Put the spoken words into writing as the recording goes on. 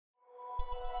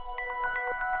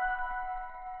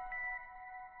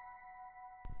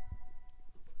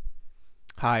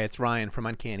Hi, it's Ryan from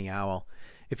Uncanny Owl.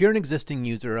 If you're an existing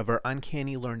user of our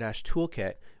Uncanny LearnDash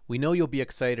Toolkit, we know you'll be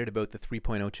excited about the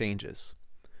 3.0 changes.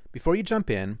 Before you jump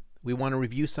in, we want to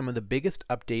review some of the biggest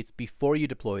updates before you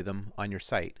deploy them on your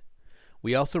site.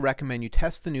 We also recommend you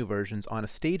test the new versions on a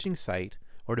staging site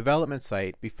or development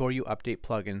site before you update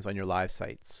plugins on your live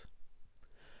sites.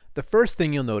 The first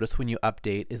thing you'll notice when you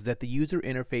update is that the user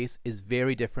interface is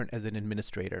very different as an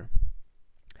administrator.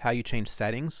 How you change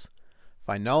settings,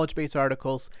 find knowledge base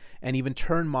articles, and even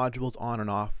turn modules on and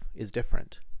off is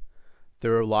different.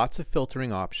 There are lots of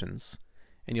filtering options,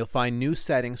 and you'll find new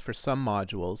settings for some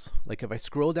modules, like if I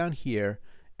scroll down here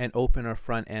and open our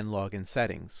front-end login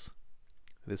settings.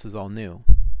 This is all new.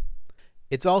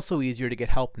 It's also easier to get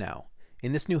help now.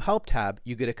 In this new Help tab,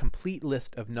 you get a complete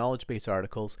list of knowledge base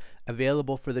articles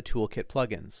available for the Toolkit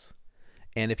plugins.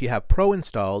 And if you have Pro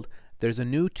installed, there's a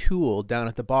new tool down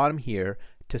at the bottom here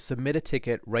to submit a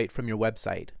ticket right from your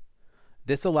website.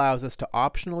 This allows us to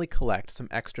optionally collect some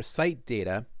extra site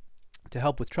data to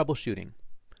help with troubleshooting.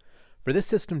 For this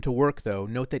system to work though,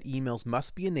 note that emails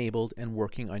must be enabled and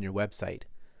working on your website.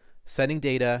 Sending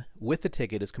data with the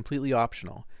ticket is completely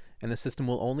optional, and the system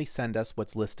will only send us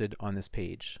what's listed on this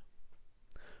page.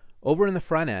 Over in the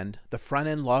front end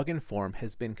login form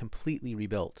has been completely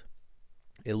rebuilt.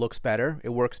 It looks better, it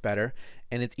works better,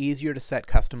 and it's easier to set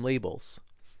custom labels.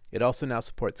 It also now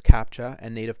supports CAPTCHA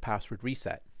and native password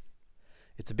reset.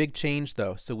 It's a big change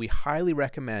though, so we highly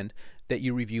recommend that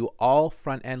you review all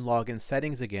front-end login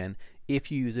settings again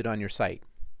if you use it on your site.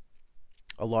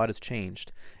 A lot has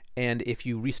changed, and if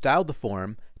you restyled the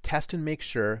form, test and make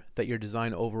sure that your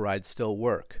design overrides still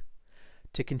work.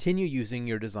 To continue using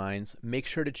your designs, make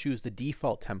sure to choose the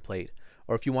default template,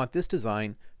 or if you want this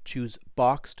design, choose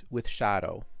Boxed with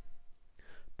Shadow.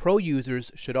 Pro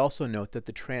users should also note that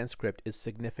the transcript is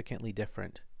significantly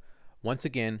different. Once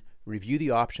again, review the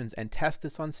options and test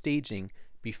this on staging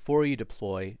before you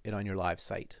deploy it on your live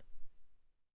site.